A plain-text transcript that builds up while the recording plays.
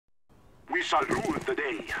We shall rule the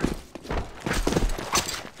day.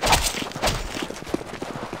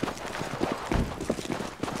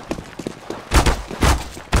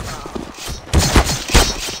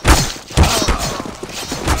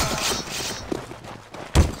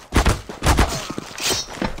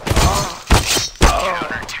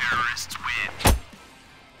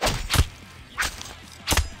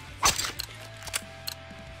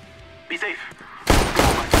 Be safe.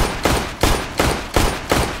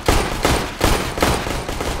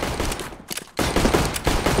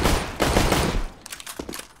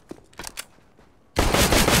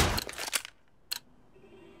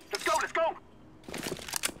 Let's go, let's go.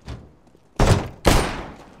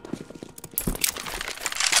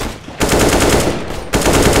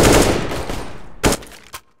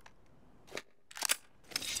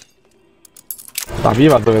打 B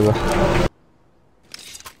吧，这个是。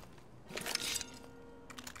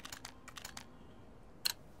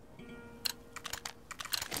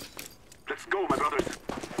 Let's go, my brothers.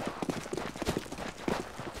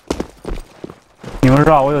 你们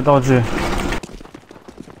绕，我有道具。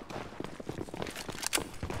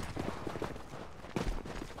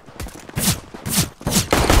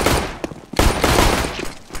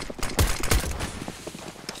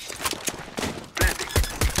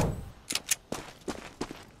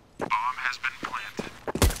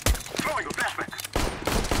Throwing a flashback.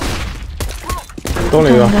 动了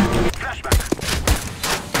一个。 Flashback.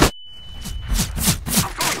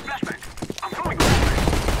 I'm throwing a flashback. I'm throwing a flashback.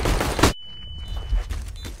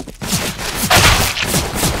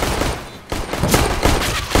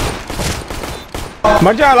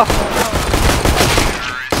 门进来了。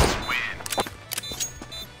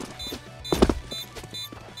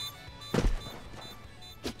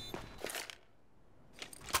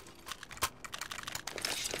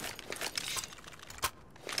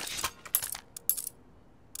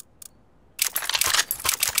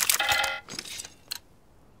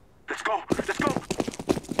 Let's go. Let's go.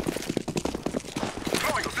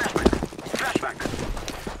 Throwing a flashback. Flashback.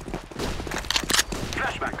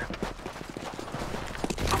 Flashback.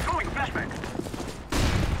 I'm throwing a flashback.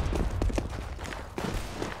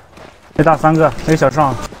 A 大3个 ，A 小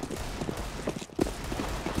上，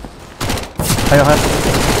还有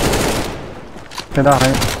，A 大还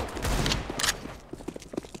有。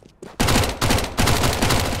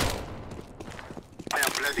 I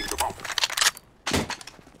am planting the bomb.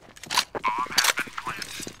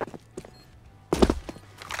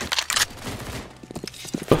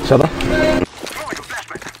 小的， Throwing a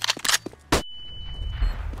flashback.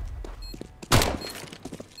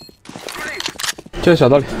 Grenade. 就小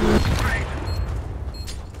道里。 Grenade.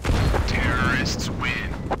 Terrorists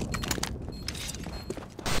win.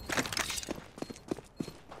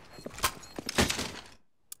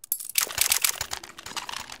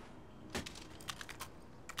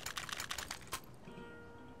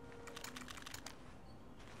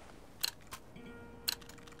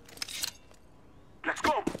 Let's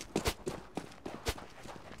go.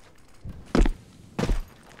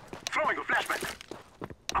 Throwing a flashback.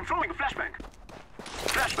 I'm throwing a flashback.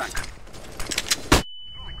 Flashback.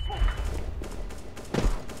 Throwing smoke.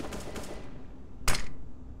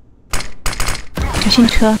 小心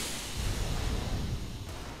车，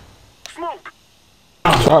 Smoke.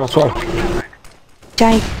 错了错了，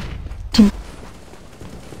加一进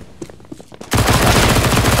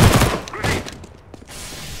Grenade.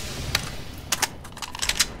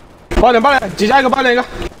 8点8点，几加一个8点一个。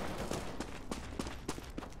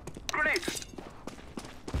 Grenade.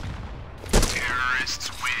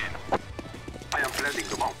 Terrorists win. I am planting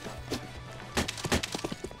the bomb.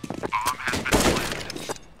 Bomb has been planted.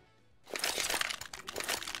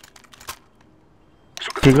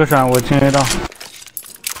 几个闪，我清 A 到。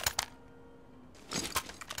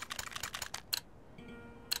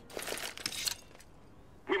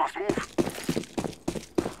 We must move.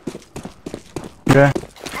 人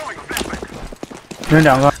Throwing a flashback. 人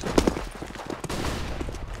2个，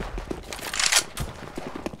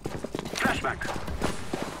 Flashback.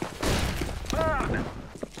 Burn.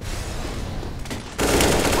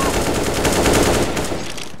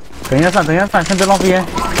 等一下散，等一下散，先别浪费烟。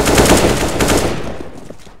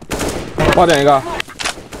 8点一个，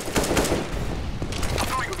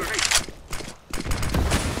 Throwing a grenade.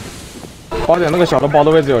 8点那个小的包的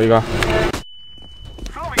位置有一个，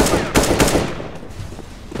 Throwing fire.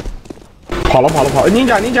 跑了跑了跑，宁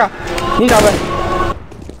甲宁甲宁甲呗，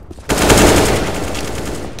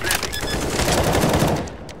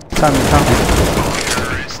 3米3米，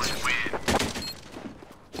 Terrorists win.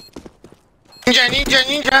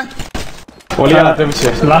 宁甲，我裂了，对不起。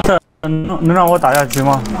蓝色能让我打下去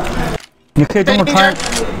吗？你可以这么穿，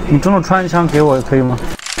你中路穿枪给我可以吗？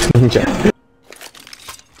你讲。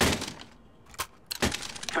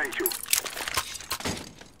 Thank you.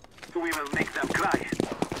 We will make them cry.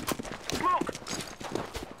 Smoke.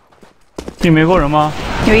 地没够人吗？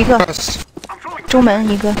有一个 I'm throwing. 中门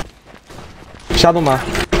一个，下洞吗？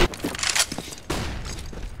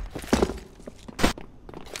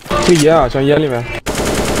这烟啊，像烟里面。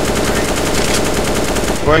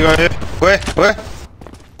喂，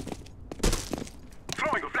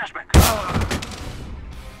 Throwing a flashbang.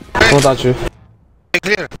 中大区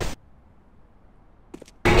clear.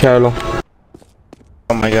 开龙，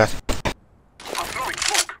 Oh my god. I'm throwing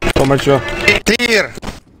smoke. 中门区。 Clear.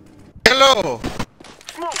 Hello.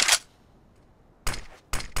 Smoke.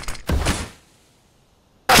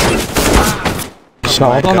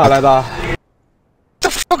 小到哪来的？ What the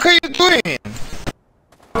fuck are you doing?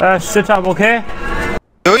 shit up OK。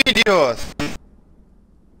 You idiot.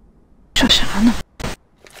 说啥呢？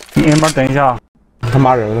你那边等一下，他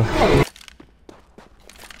骂人了。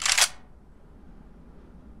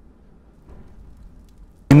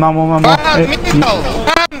你慢慢。 One middle.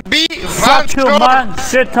 One B. One Fuck you short. man,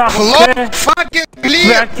 shit up Clock OK。 fucking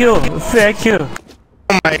clear. Fuck you。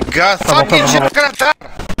 Oh my god. Fucking shit grantar.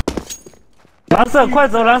 蓝色快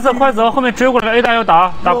走，蓝色快走，后面追过来 A 大要打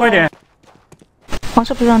快点。黄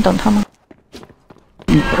色不是让等他吗？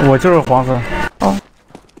我就是黄色。哦。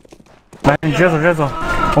来，你直接走。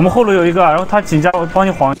我们后路有一个，然后他紧加，我帮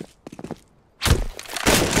你黄。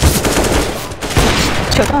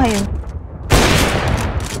手上还有。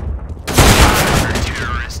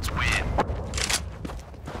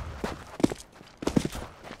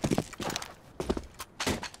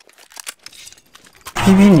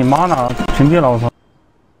 PP 你妈呢？屏蔽了我操！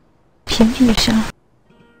屏蔽就行了。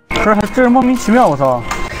这人莫名其妙我操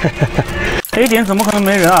 ！A 点怎么可能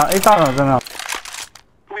没人啊 ？A 大了在那。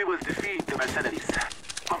 We will defeat the mercenaries.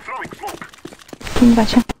 I'm throwing smoke. 给你把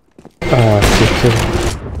枪。谢。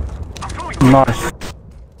 I'm throwing. Nice。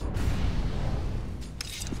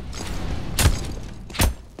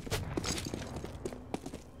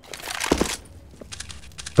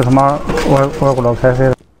这他妈我老开飞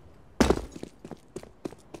了。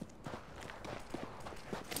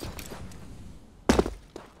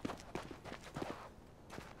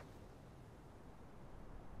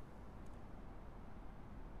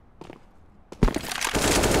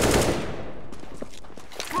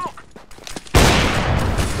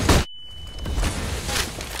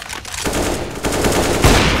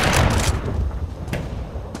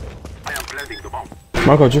 I am planting the bomb.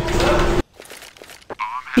 马口区。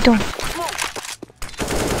移动。 I'm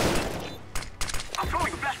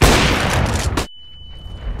throwing a flashbang.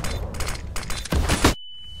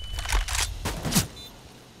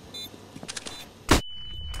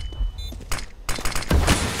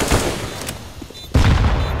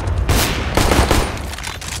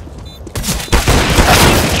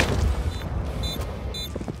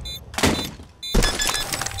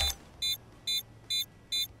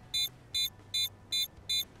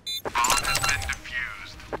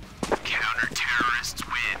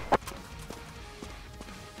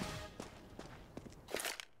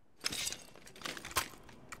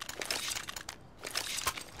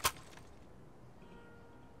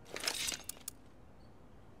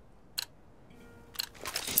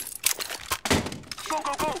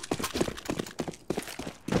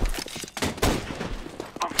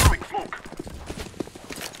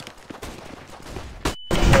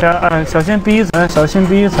 小心 B 一层，小心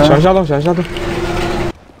B 一层。想下洞。 Flashback.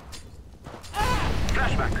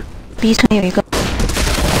 B 层有一个。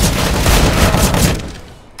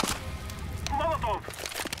 Molotov.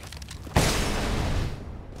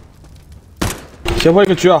 胁迫一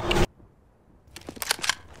个区啊！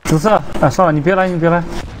紫色，算了，你别来。 Grenade.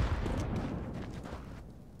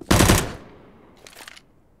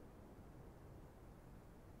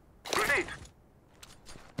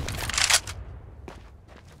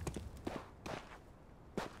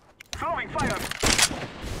 Throwing fire.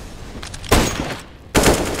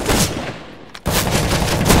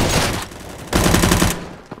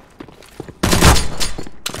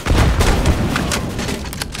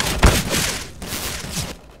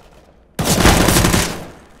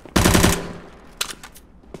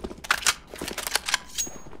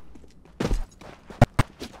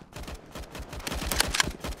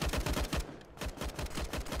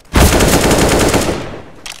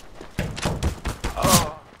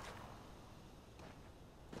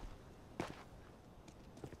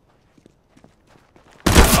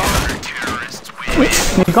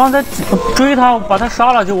你刚才追他，把他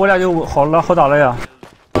杀了，我俩就好打了呀。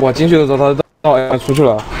我进去的时候，他到 A 出去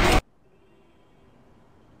了。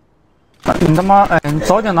你他妈，哎，你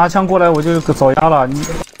早点拿枪过来，我就遭压了。你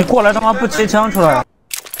过来他妈不接枪出来。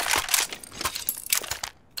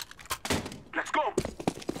 Let's go.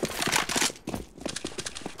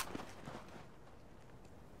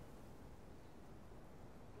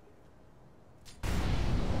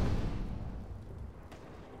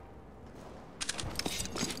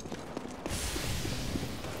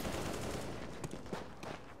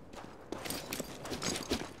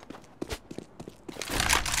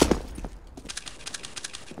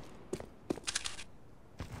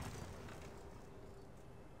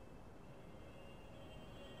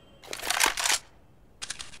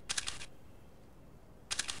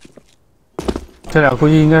 这俩估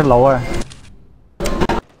计应该是老外。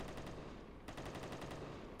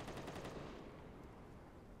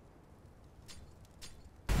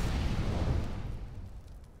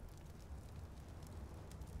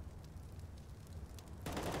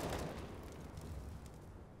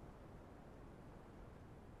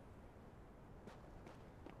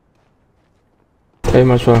哎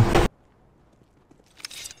妈出来了，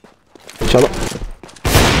小了。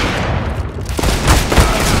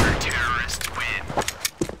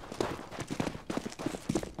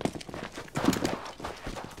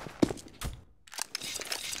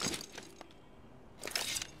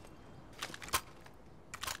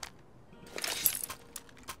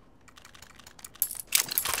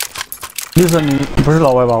 绿色，你不是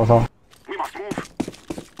老外吧？我操！ We must move.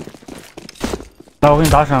 来，我给你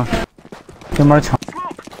打赏，给门抢。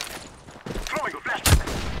 Smoke. Throwing a flashbang.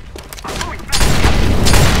 I'm throwing a flashbang.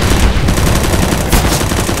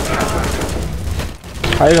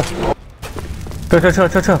 还有一个，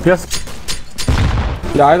撤，别死！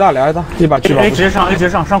俩挨大，一把狙吧。 A 直接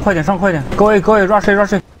上，上快点！Go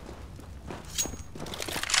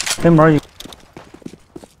A，rush。A 门一个。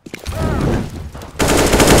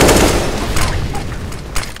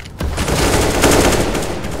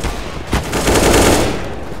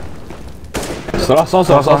 死了，烧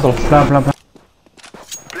死了。plan，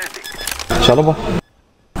 小的不？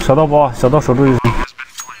小刀守住一声。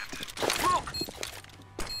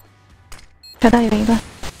小道有一个，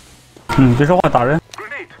别说话，打人。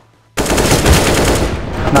 Grenade.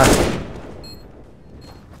 来，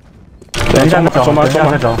等一下再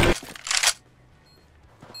找。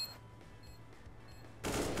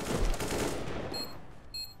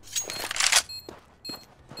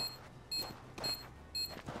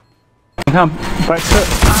你看，白痴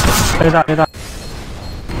 ，A 大，你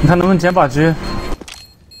看能不能捡把狙？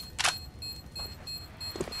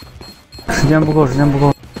时间不够。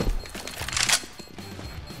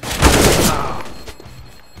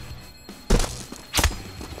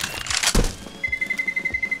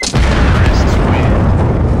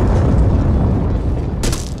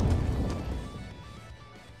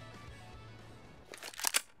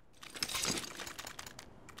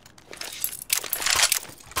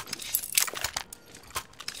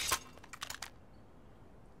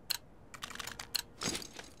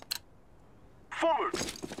 Forward.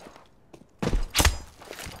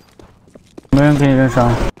 没人给你扔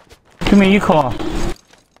伤，对面一口。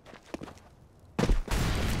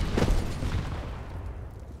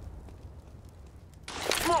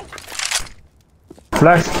 Smoke.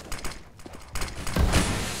 Flash，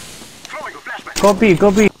 Throwing a flashbang. go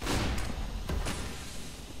B。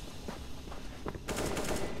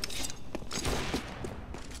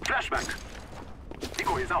 Flashbang.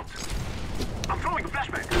 Echo is out. I'm throwing a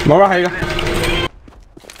flashbang. 门外还有一个，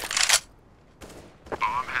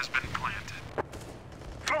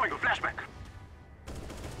 Throwing a flashbang.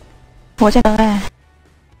 我在门外。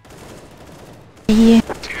一，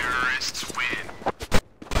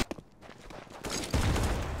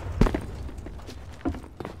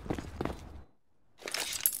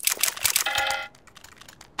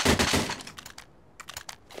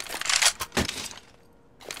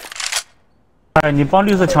哎，你帮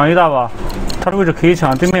绿色抢一大把，他的位置可以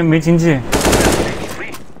抢，对面没经济。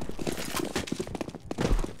 Free.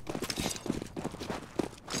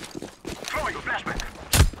 Throwing a flashbang.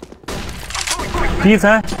 I'm throwing quick. 第一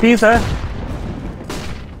层，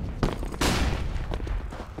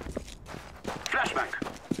 Flashbang.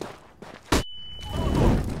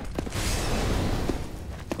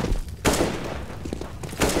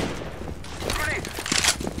 Grenade.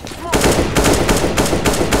 Smoke.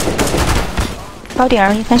 高点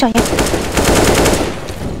儿翻上烟。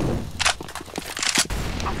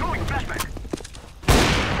 I'm throwing a flashbang.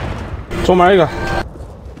 中门一个， I'm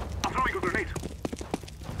throwing a grenade.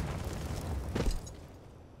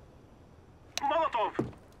 Molotov.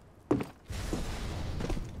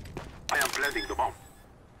 I am planting the bomb.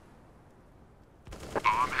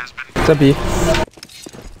 在 B，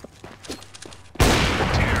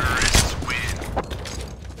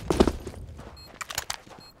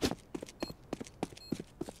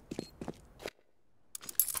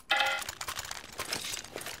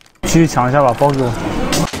继续抢一下吧，包给我，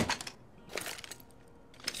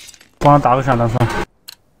帮他打个闪弹算。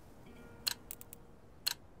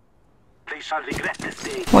 They shall regret this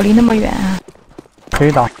day. 我离那么远啊，可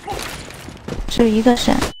以打。只有一个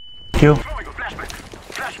闪。丢， Throwing a flashbang.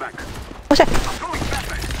 Flashbang. 不是， Throwing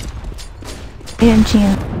flashbang. 没人进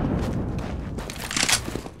啊。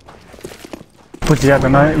不急啊，等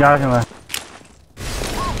他压下来。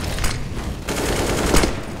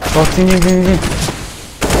走，进。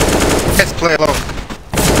 Let's play alone.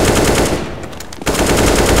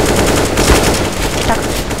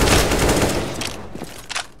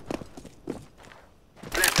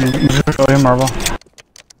 你是守黑门吧？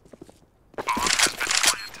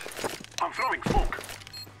 I'm throwing smoke.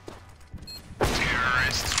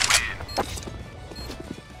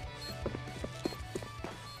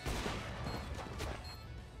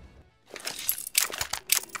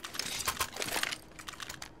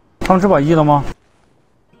 他们这把1了吗？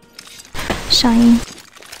上音，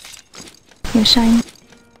有上音。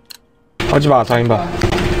好几把上一把。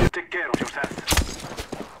 Take care of yourself.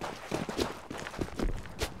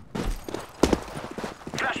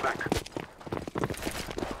 Flashbang.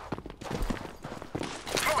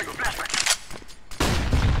 Throwing a flashbang.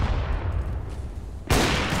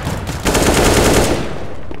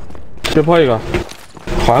 切破一个，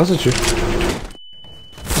好像是狙。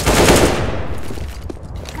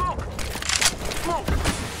 Smoke. Smoke.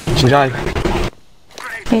 请加一个。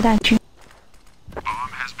 雷弹狙，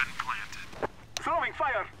 Throwing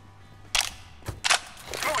fire.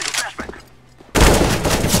 Throwing a flashbang.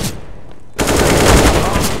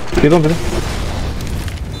 别动别动。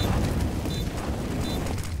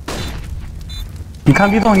你看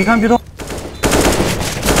B 洞，你看 B 洞。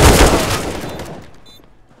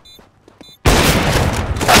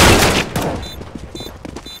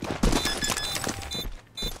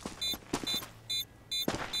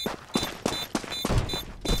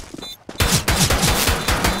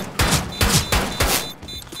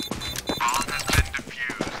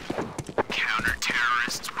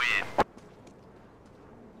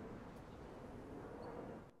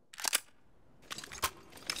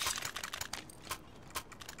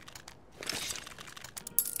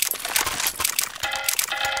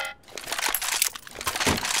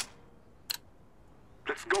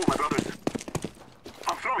Let's go, my brothers.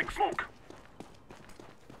 I'm throwing smoke.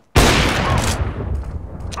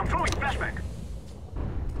 I'm throwing flashbang.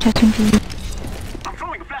 在吞第一。 I'm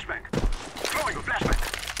throwing a flashbang. Throwing a flashbang.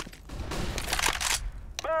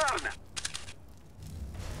 Burn.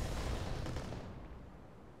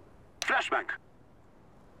 Flashbang.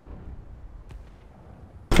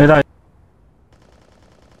 雷弹。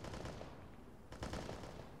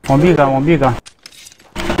往 B 赶，往 B 赶。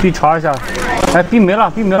B 查一下。哎 ，B 没了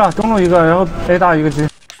 ，B 没了，中路一个，然后 A 大一个狙。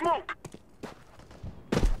 Smoke.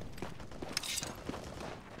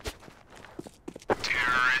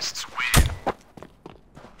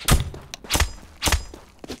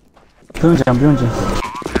 不用捡，不用捡。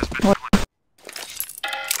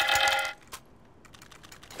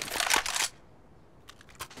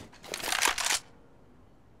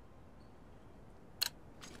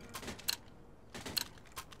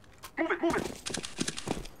 Move it, move it.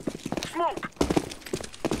 Smoke.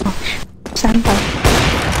 3把。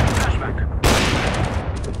 Flashbang.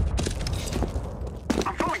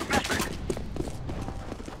 I'm throwing flashbang.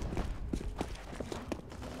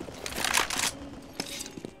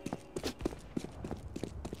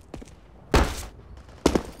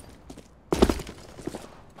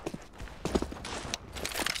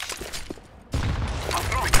 I'm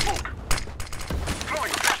throwing smoke.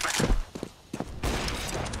 Throwing a flashbang.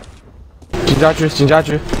 请加狙，请加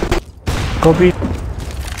狙。 Go B。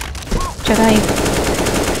 找到一个。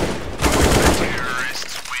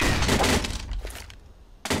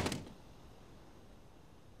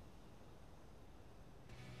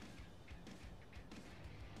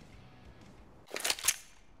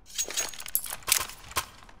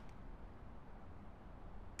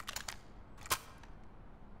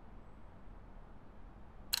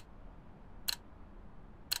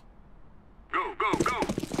 Go, go, go.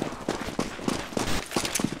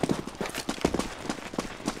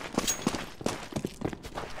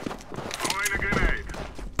 Throwing a grenade.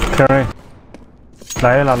 carry。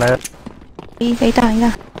来了来了， A 大一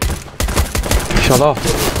大，小道。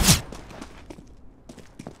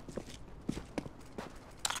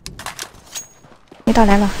 A 大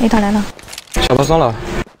来了，A 大来了。小道上了。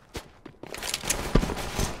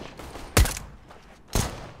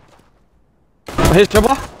嘿，小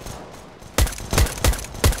波。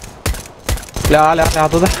俩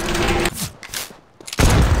都在。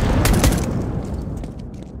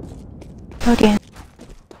有点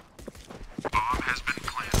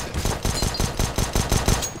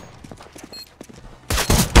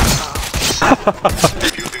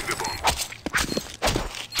Defusing the bomb.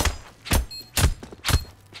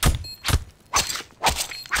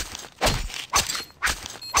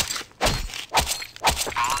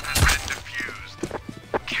 Bomb has been defused.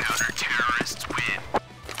 Counter-terrorists win.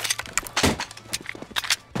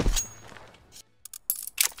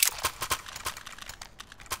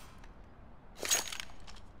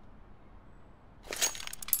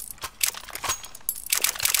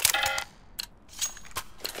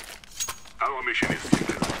 Our mission is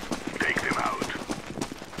simple. Take them out.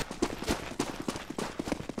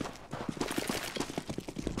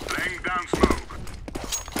 Laying down smoke.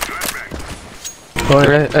 Flashbang.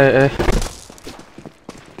 哎，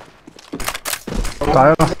打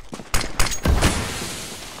一个。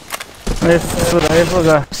A4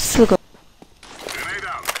个4个， Grenade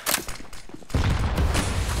out.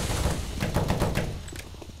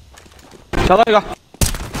 小到一个，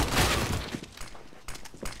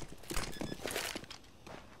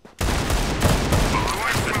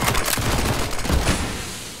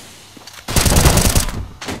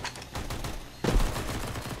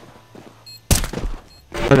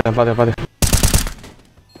八点，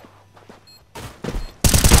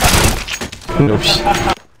牛逼！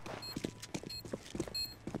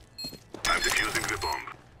 I'm defusing the bomb.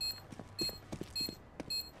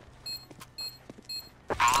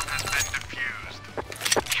 Bomb has been defused.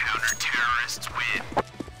 Counter-terrorists win.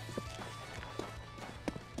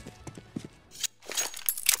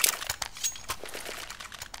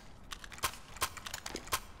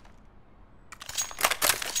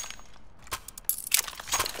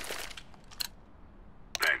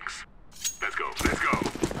 Thanks. Let's go.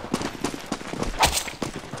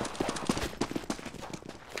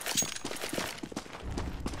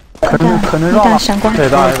 可能一绕了。弹闪光，对，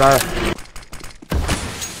大爷，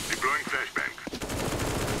 Deploying flashbang.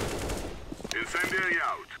 Incendiary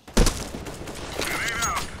out. Grenade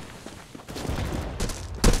out.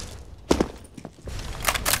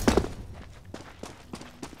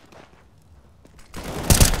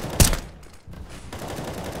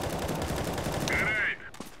 Grenade.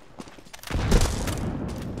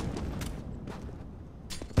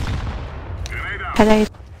 Grenade out. 还在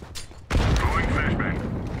Throwing flashbang.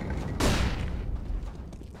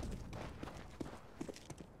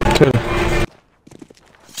 对了，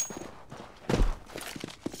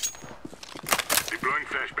 Deploying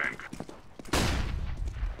flashbang.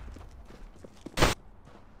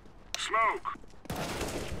 Smoke.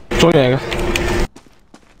 中远一个，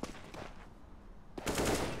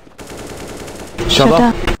小到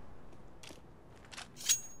的，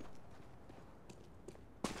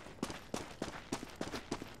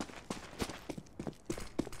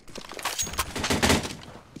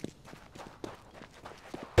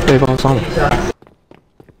被包伤了，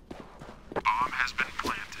 Bomb has been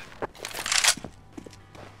planted.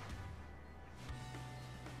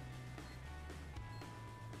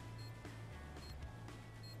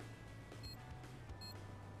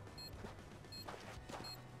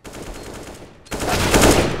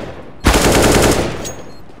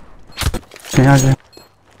 停下去。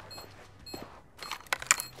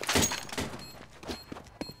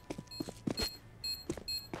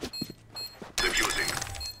 Defusing.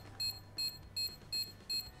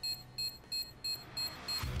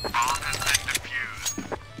 Bomb has been defused.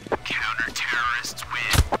 Counter-terrorists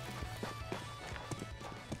win.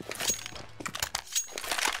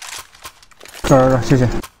 这，谢谢。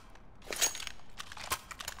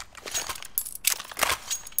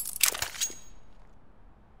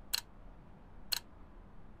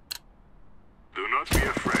 Do not be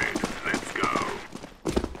afraid. Let's go.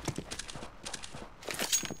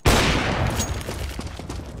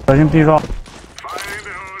 小心必撞。 Fire in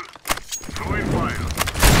the hole. Throwing fire.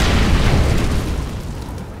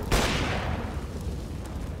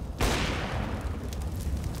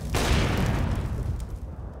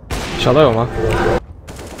 小到有吗？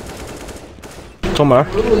中门，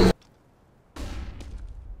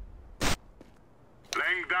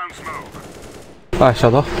 Laying down smoke. 哎，小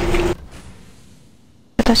到，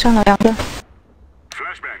他上了2个，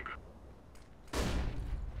 Flashbang.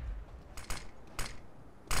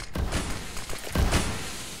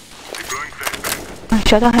 Deploying flashbang.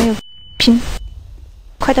 小道还有平，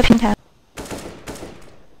快到平台了，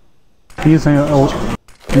 B 层有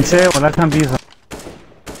你切，我来看 B 层。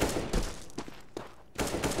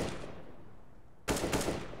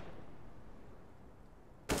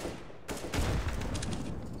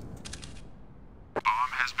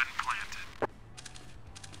 Bomb has been planted.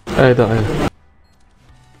 哎的，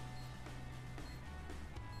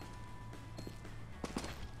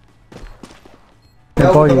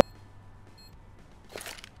有高一。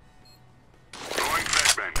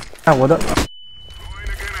哎，我的，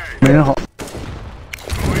没人好。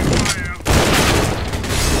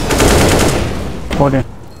爆点，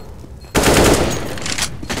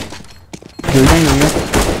有烟有烟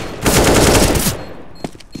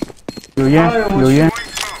有烟有烟。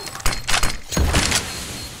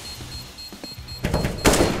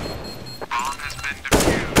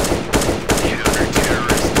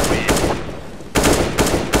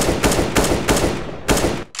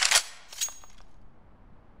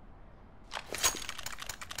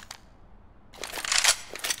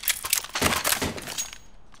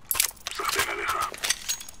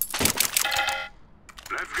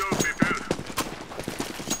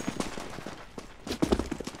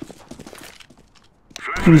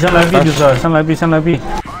 你先来 B 就是，先来 B， 先来 B。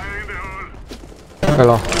开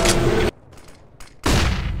了，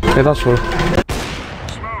给他出了。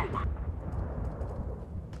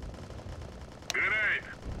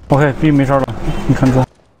 OK，B 没事了，你看中。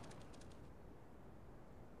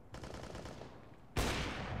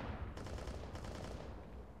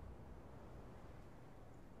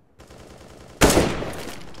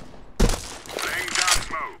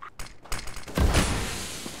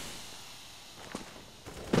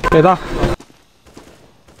给他。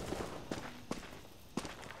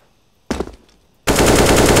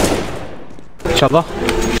小子，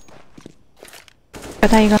给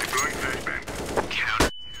他一个。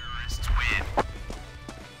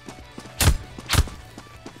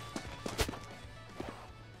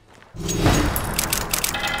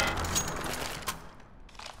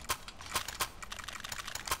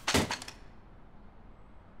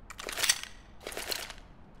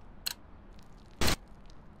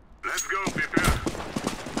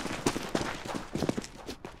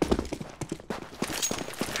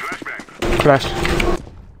 flash，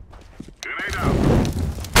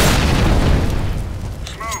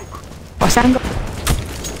 我3个。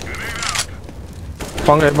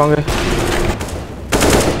放给放给。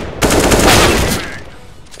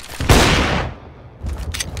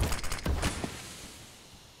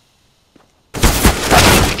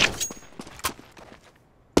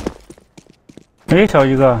哎，小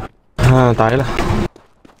一个。啊，打了。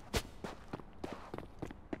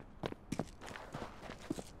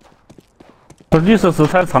 这绿色石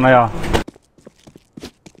太长了呀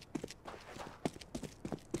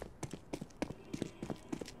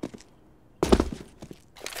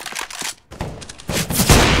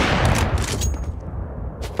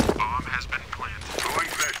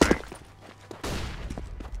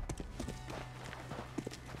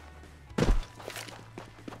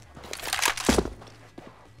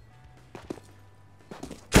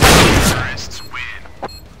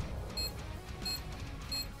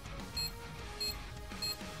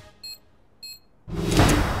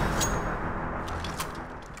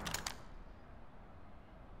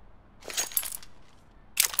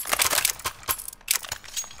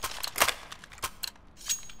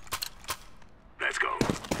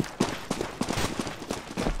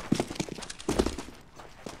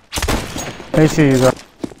！A 区一个，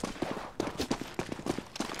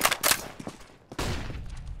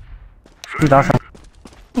一打闪，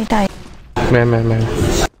你打。没。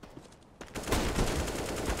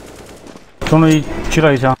中了一狙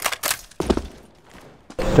了一枪，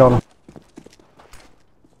掉了。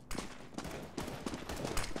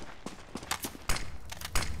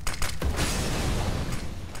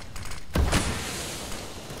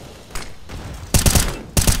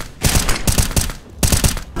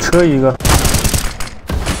车一个。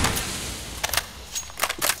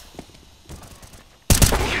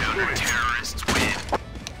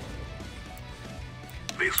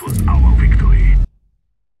 This was our victory.